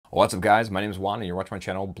What's up guys, my name is Juan and you're watching my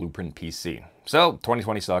channel BlueprintPC. So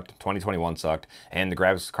 2020 sucked, 2021 sucked, and the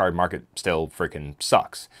graphics card market still freaking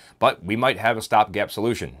sucks. But we might have a stopgap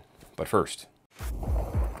solution. But first.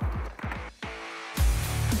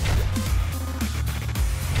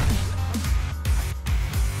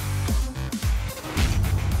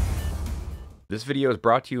 This video is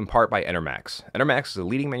brought to you in part by NVIDIA. NVIDIA is a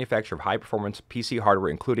leading manufacturer of high-performance PC hardware,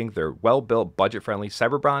 including their well-built, budget-friendly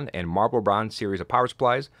CYBERBRON and MARBLEBRON series of power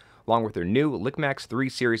supplies, along with their new LIQMAX 3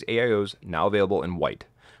 series AIOs, now available in white.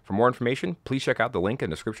 For more information, please check out the link in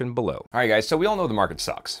the description below. All right, guys, so we all know the market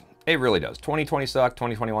sucks. It really does. 2020 sucked,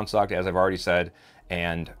 2021 sucked, as I've already said,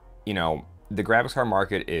 and, you know, the graphics card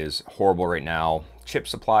market is horrible right now. Chip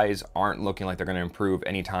supplies aren't looking like they're going to improve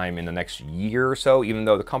anytime in the next year or so, even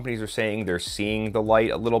though the companies are saying they're seeing the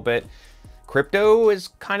light a little bit. Crypto is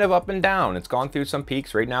kind of up and down. It's gone through some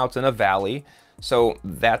peaks. Right now it's in a valley. So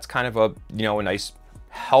that's kind of a, a nice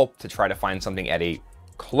help to try to find something at a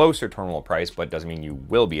closer to normal price, but doesn't mean you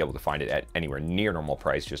will be able to find it at anywhere near normal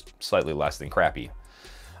price, just slightly less than crappy.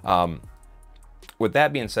 With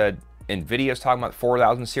that being said, NVIDIA is talking about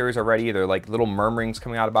 4000 series already. They're like little murmurings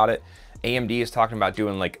coming out about it. AMD is talking about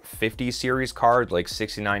doing like 50 series cards, like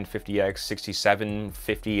 6950X,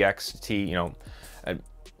 6750XT,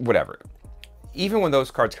 whatever. Even when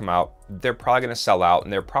those cards come out, they're probably going to sell out,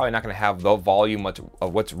 and they're probably not going to have the volume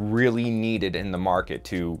of what's really needed in the market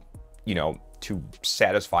to, to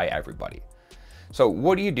satisfy everybody. So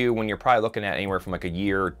what do you do when you're probably looking at anywhere from like a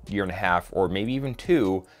year, year and a half, or maybe even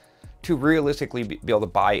two, to realistically be able to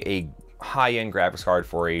buy a high-end graphics card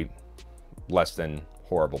for a less than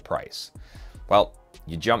horrible price? Well,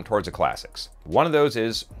 you jump towards the classics. One of those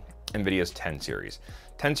is NVIDIA's 10 series.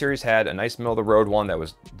 10 series had a nice middle-of-the-road one that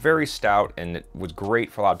was very stout, and it was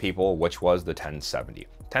great for a lot of people, which was the 1070.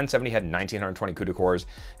 1070 had 1920 CUDA cores,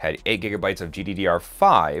 had 8 gigabytes of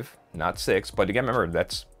GDDR5, not 6, but again, remember,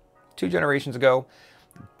 that's 2 generations ago.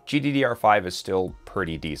 GDDR5 is still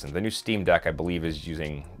pretty decent. The new Steam Deck, I believe, is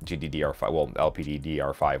using GDDR5, well,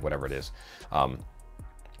 LPDDR5, whatever it is.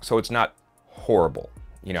 So it's not horrible,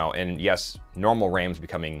 and yes, normal RAM's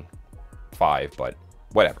becoming 5, but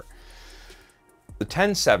whatever. The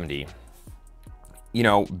 1070,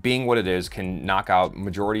 being what it is, can knock out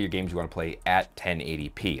majority of your games you want to play at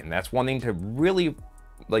 1080p. And that's one thing to really,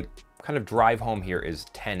 kind of drive home here is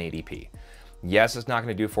 1080p. Yes, it's not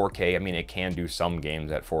going to do 4K. I mean, it can do some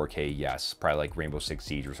games at 4K, yes. Probably like Rainbow Six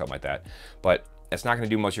Siege or something like that. But it's not going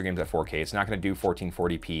to do most of your games at 4K. It's not going to do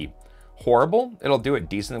 1440p horrible. It'll do it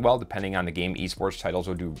decently well, depending on the game. Esports titles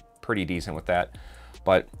will do pretty decent with that.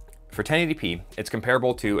 But for 1080p, it's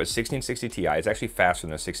comparable to a 1660 Ti. It's actually faster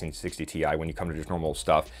than a 1660 Ti when you come to just normal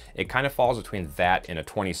stuff. It kind of falls between that and a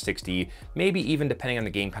 2060, maybe even depending on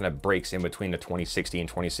the game, kind of breaks in between the 2060 and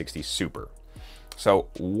 2060 Super. So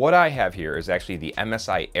what I have here is actually the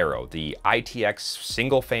MSI Aero, the ITX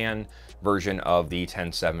single fan version of the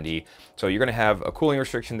 1070. So you're going to have a cooling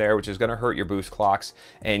restriction there, which is going to hurt your boost clocks,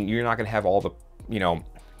 and you're not going to have all the,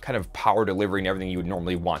 kind of power delivery and everything you would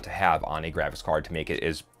normally want to have on a graphics card to make it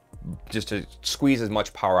as, just to squeeze as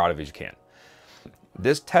much power out of it as you can.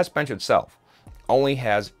 This test bench itself only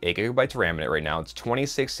has 8 gigabytes of RAM in it right now. It's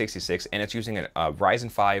 2666, and it's using a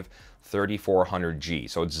Ryzen 5 3400G.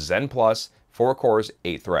 So it's Zen Plus, 4 cores,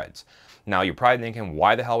 8 threads. Now you're probably thinking,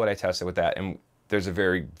 why the hell would I test it with that? And there's a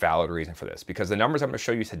very valid reason for this, because the numbers I'm going to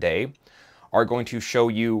show you today are going to show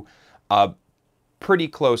you pretty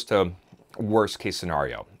close to worst case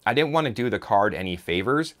scenario. I didn't want to do the card any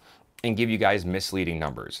favors and give you guys misleading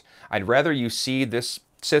numbers. I'd rather you see this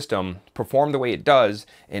system perform the way it does,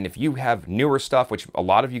 and if you have newer stuff, which a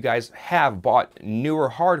lot of you guys have bought newer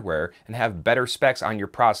hardware and have better specs on your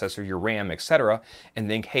processor, your RAM, etc., and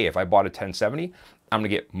think, hey, if I bought a 1070, I'm gonna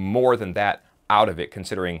get more than that out of it,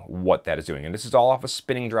 considering what that is doing. And this is all off a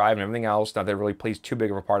spinning drive and everything else. Not that it really plays too big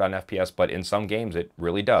of a part on FPS, but in some games it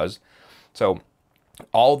really does. So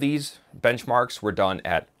all these benchmarks were done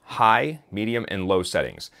at high, medium, and low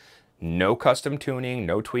settings. No custom tuning,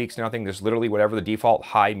 no tweaks, nothing. There's literally whatever the default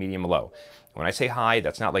high, medium, low. When I say high,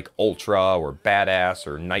 that's not like ultra or badass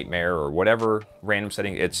or nightmare or whatever random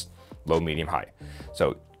setting. It's low, medium, high.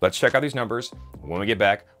 So let's check out these numbers. When we get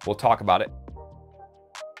back, we'll talk about it.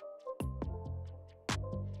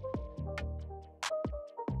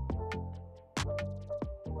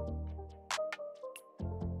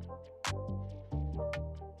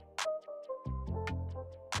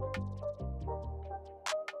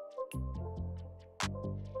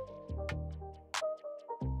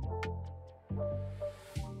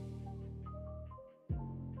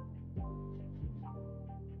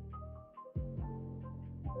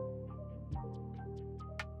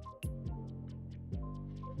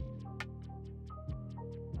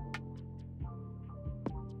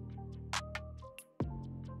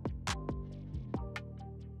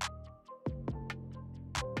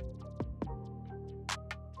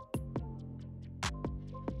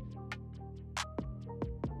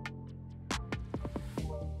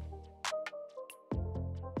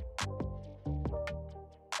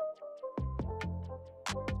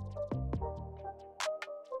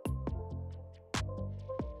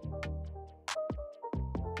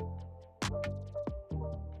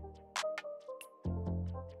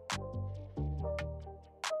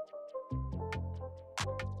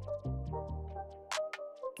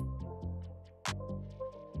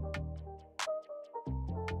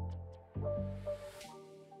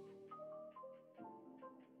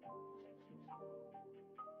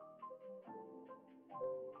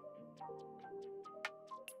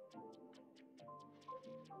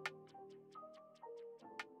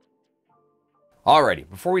 Alrighty,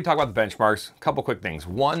 before we talk about the benchmarks, a couple quick things.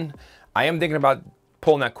 One, I am thinking about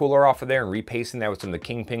pulling that cooler off of there and repasting that with some of the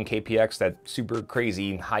Kingpin KPX, that super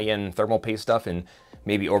crazy high-end thermal paste stuff, and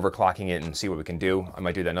maybe overclocking it and see what we can do. I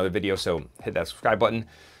might do that in another video, so hit that subscribe button.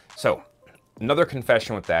 So, another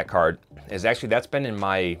confession with that card is actually that's been in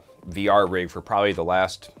my VR rig for probably the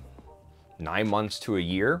last 9 months to a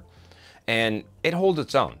year, and it holds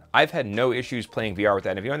its own. I've had no issues playing VR with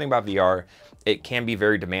that. And if you know anything about VR, it can be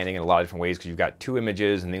very demanding in a lot of different ways because you've got 2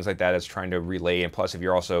 images and things like that it's trying to relay, and plus if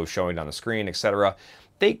you're also showing it on the screen, etc.,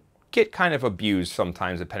 they get kind of abused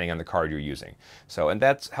sometimes depending on the card you're using. So, and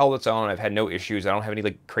that's held its own. I've had no issues. I don't have any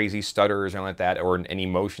like crazy stutters or anything like that, or any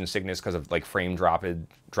motion sickness because of like frame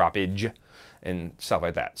droppage and stuff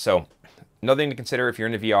like that. So, another thing to consider if you're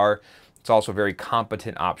into VR, it's also a very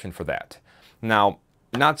competent option for that. Now,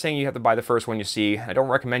 not saying you have to buy the first one you see. I don't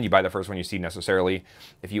recommend you buy the first one you see necessarily.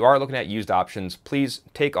 If you are looking at used options, please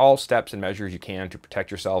take all steps and measures you can to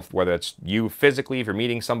protect yourself, whether it's you physically if you're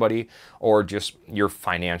meeting somebody or just your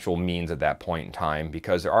financial means at that point in time,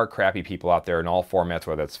 because there are crappy people out there in all formats,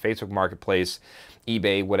 whether it's Facebook Marketplace,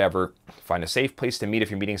 eBay, whatever. Find a safe place to meet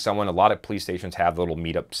if you're meeting someone. A lot of police stations have little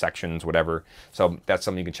meetup sections, whatever. So that's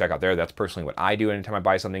something you can check out there. That's personally what I do anytime I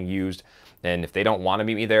buy something used. And if they don't want to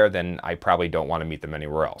meet me there, then I probably don't want to meet them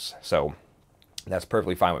anywhere else. So that's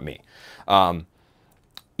perfectly fine with me.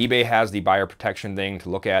 eBay has the buyer protection thing to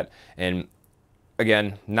look at. And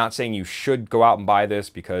again, not saying you should go out and buy this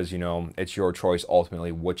because, you know, it's your choice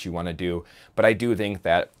ultimately what you want to do. But I do think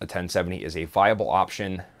that a 1070 is a viable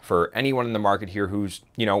option for anyone in the market here who's,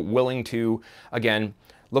 you know, willing to, again,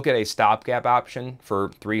 look at a stopgap option for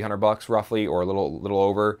 $300 roughly, or a little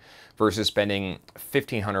over, versus spending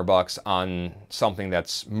 $1,500 on something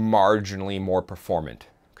that's marginally more performant.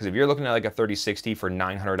 Because if you're looking at like a 3060 for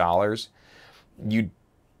 $900, you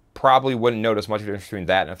probably wouldn't notice much of a difference between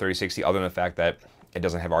that and a 3060 other than the fact that it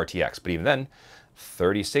doesn't have RTX. But even then,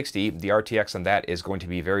 3060, the RTX on that is going to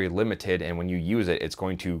be very limited, and when you use it, it's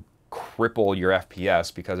going to cripple your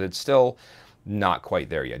FPS because it's still not quite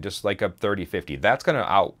there yet. Just like a 3050, that's going to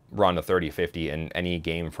outrun a 3050 in any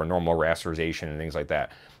game for normal rasterization and things like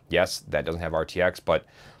that. Yes, that doesn't have RTX, but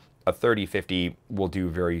a 3050 will do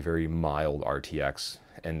very, very mild RTX,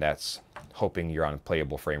 and that's hoping you're on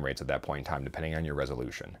playable frame rates at that point in time, depending on your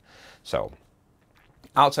resolution. So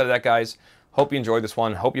outside of that, guys, hope you enjoyed this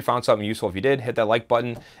one. Hope you found something useful. If you did, hit that like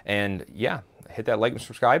button, and yeah, hit that like and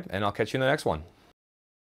subscribe, and I'll catch you in the next one.